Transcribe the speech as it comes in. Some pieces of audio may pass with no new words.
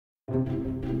Hi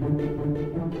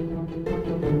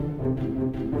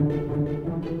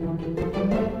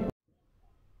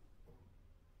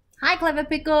Clever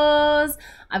Pickles!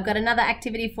 I've got another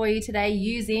activity for you today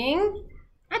using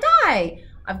a die.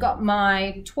 I've got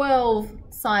my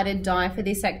 12-sided die for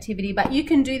this activity, but you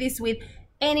can do this with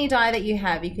any die that you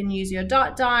have. You can use your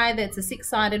dot die that's a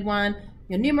 6-sided one,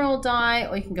 your numeral die,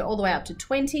 or you can go all the way up to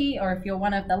 20, or if you're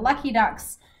one of the lucky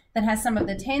ducks that has some of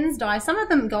the 10s die, some of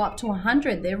them go up to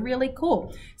 100. They're really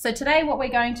cool. So today what we're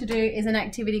going to do is an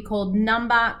activity called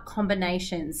number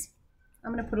combinations.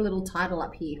 I'm going to put a little title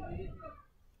up here.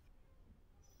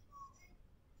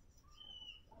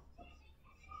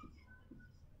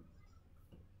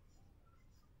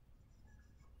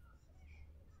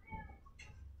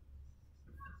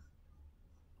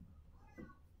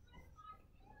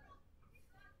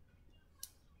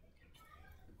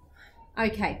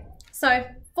 Okay, so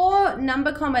for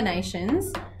number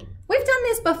combinations, we've done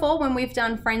this before when we've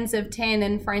done friends of 10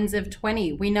 and friends of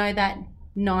 20. We know that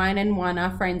 9 and 1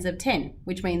 are friends of 10,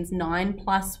 which means 9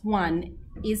 plus 1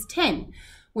 is 10.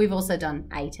 We've also done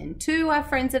 8 and 2 are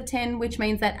friends of 10, which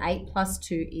means that 8 plus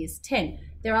 2 is 10.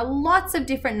 There are lots of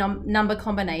different number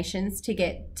combinations to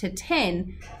get to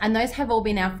 10, and those have all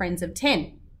been our friends of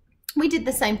 10. We did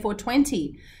the same for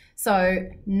 20. So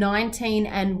 19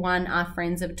 and 1 are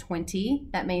friends of 20.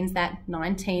 That means that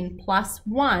 19 plus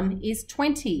 1 is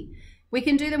 20. We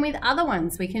can do them with other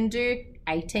ones. We can do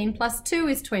 18 plus 2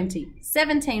 is 20.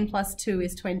 17 plus 2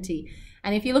 is 20.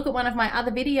 And if you look at one of my other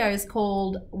videos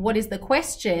called What is the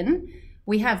Question?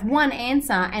 We have one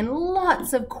answer and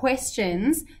lots of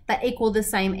questions that equal the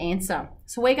same answer.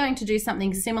 So we're going to do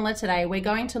something similar today. We're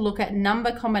going to look at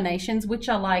number combinations, which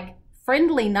are like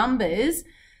friendly numbers,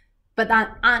 but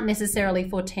that aren't necessarily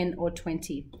for 10 or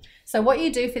 20. So what you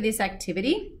do for this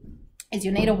activity is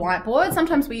you need a whiteboard.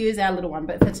 Sometimes we use our little one,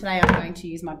 but for today I'm going to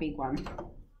use my big one.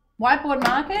 Whiteboard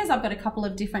markers, I've got a couple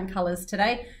of different colors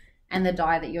today, and the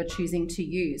die that you're choosing to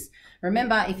use.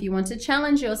 Remember, if you want to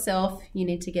challenge yourself, you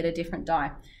need to get a different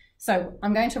die. So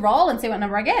I'm going to roll and see what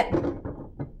number I get.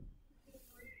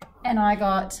 And I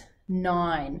got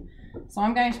 9. So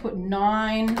I'm going to put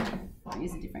 9, I'll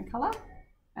use a different color,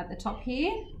 at the top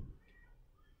here.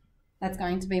 That's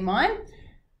going to be mine.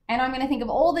 And I'm going to think of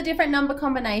all the different number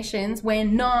combinations where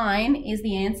 9 is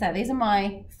the answer. These are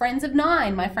my friends of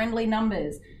 9, my friendly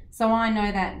numbers. So I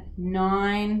know that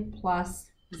 9 plus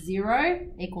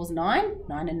 0 equals 9.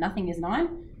 9 and nothing is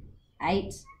 9.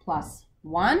 8 plus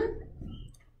 1.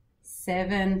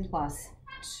 7 plus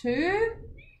 2.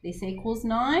 This equals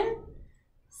 9.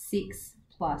 6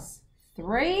 plus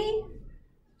 3.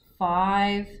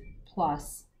 5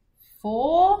 plus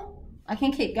 4. I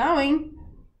can keep going.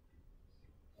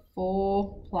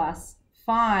 4 plus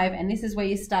 5, and this is where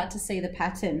you start to see the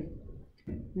pattern.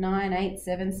 9, 8,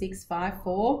 7, 6, 5,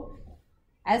 4.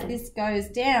 As this goes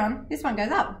down, this one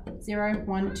goes up. 0,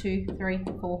 1, 2, 3,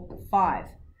 4, 5.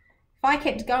 If I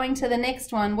kept going to the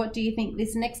next one, what do you think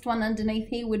this next one underneath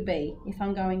here would be? If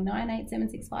I'm going 9, 8, 7,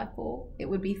 6, 5, 4, it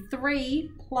would be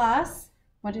 3 plus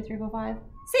 1, 2, 3, 4, 5,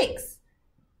 6.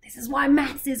 This is why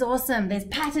maths is awesome. There's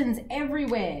patterns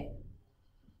everywhere.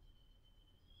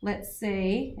 Let's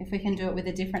see if we can do it with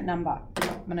a different number.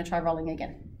 I'm going to try rolling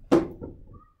again.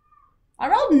 I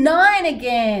rolled 9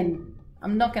 again.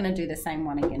 I'm not going to do the same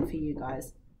one again for you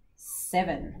guys.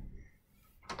 7.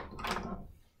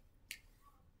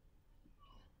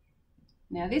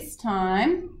 Now this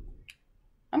time,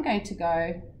 I'm going to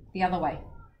go the other way.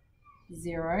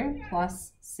 0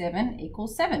 plus 7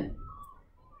 equals 7.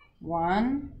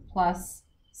 1 plus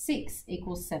 6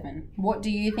 equals 7. What do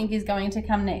you think is going to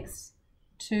come next?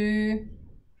 2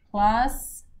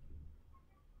 plus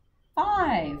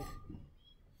 5.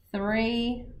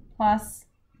 3 plus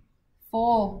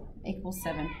 4 equals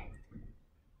 7.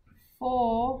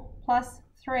 4 plus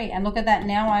 3. And look at that.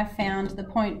 Now I've found the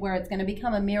point where it's going to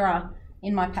become a mirror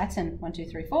in my pattern. 1, 2,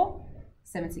 3, 4.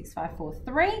 7, 6, 5, 4,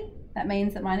 3. That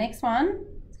means that my next one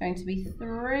is going to be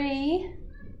 3.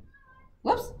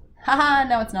 Whoops. Haha,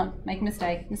 no it's not. Make a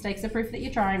mistake. Mistakes are proof that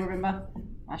you're trying, remember.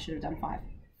 I should have done 5.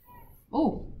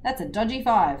 Oh, that's a dodgy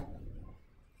 5.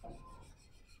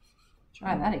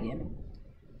 Try that again.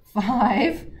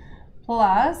 5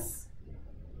 plus,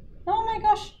 oh my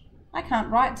gosh, I can't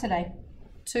write today.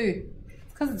 2.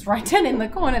 It's because it's right down in the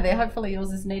corner there. Hopefully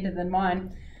yours is neater than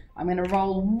mine. I'm going to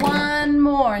roll one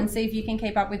more and see if you can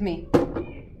keep up with me.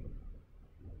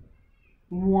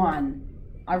 1.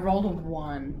 I rolled a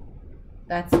 1.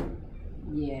 That's,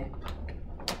 yeah,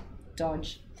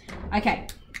 dodge. Okay,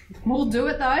 we'll do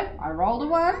it though. I rolled a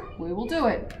 1. We will do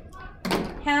it.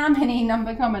 How many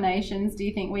number combinations do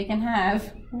you think we can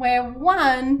have where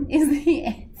 1 is the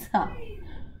answer?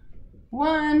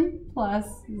 1 plus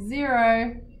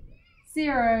 0,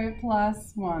 0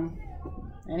 plus 1.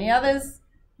 Any others?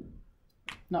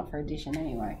 Not for addition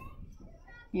anyway.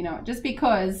 You know, just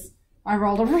because I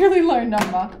rolled a really low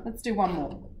number. Let's do one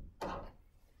more.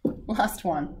 Last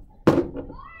one.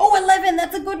 Oh, 11,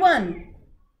 that's a good one.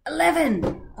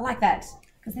 11, I like that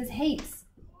because there's heaps.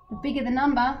 The bigger the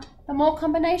number, the more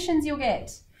combinations you'll get.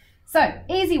 So,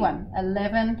 easy one,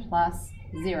 11 plus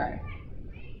 0.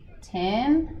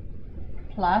 10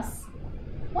 plus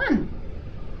 1.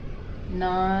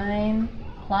 9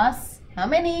 plus, how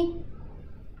many?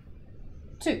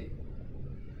 2.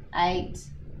 8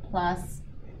 plus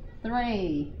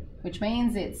 3, which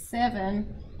means it's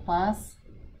 7 plus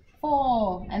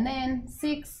 4. And then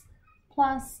 6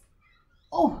 plus,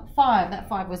 5. That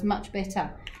 5 was much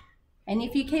better. And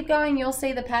if you keep going, you'll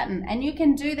see the pattern. And you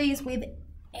can do these with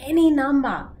any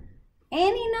number,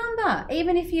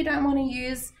 even if you don't want to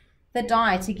use the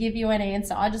die to give you an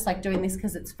answer. I just like doing this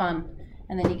because it's fun,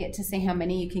 and then you get to see how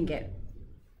many you can get.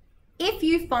 If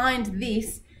you find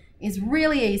this is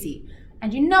really easy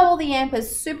and you know all the answers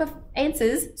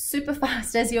super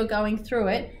fast as you're going through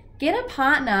it, get a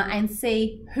partner and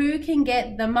see who can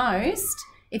get the most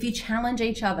if you challenge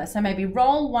each other. So maybe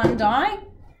roll one die,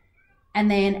 and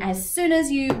then as soon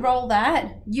as you roll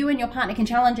that, you and your partner can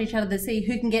challenge each other to see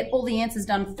who can get all the answers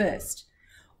done first.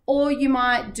 Or you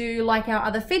might do like our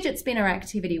other fidget spinner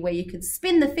activity where you could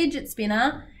spin the fidget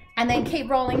spinner and then keep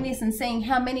rolling this and seeing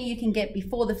how many you can get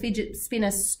before the fidget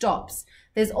spinner stops.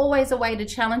 There's always a way to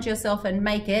challenge yourself and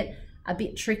make it a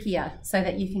bit trickier so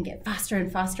that you can get faster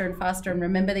and faster and faster and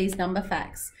remember these number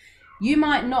facts. You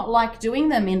might not like doing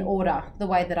them in order the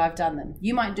way that I've done them.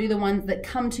 You might do the ones that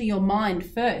come to your mind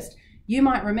first. You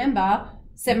might remember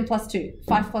 7 plus 2,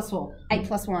 5 plus 4, 8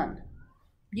 plus 1.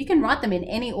 You can write them in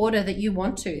any order that you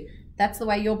want to. That's the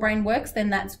way your brain works, then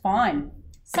that's fine.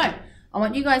 So I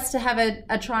want you guys to have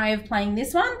a try of playing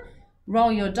this one.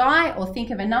 Roll your die or think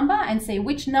of a number and see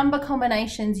which number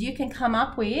combinations you can come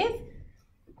up with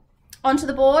onto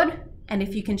the board. And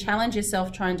if you can challenge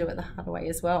yourself, try and do it the hard way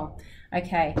as well.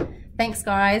 Okay, thanks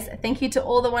guys. Thank you to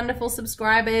all the wonderful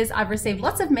subscribers. I've received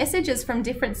lots of messages from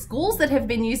different schools that have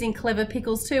been using Clever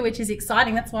Pickles too, which is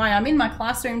exciting. That's why I'm in my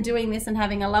classroom doing this and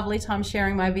having a lovely time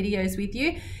sharing my videos with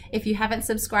you. If you haven't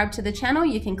subscribed to the channel,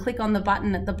 you can click on the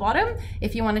button at the bottom.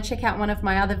 If you want to check out one of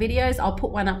my other videos, I'll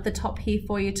put one up the top here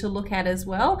for you to look at as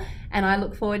well. And I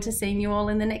look forward to seeing you all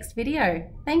in the next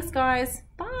video. Thanks guys.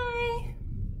 Bye.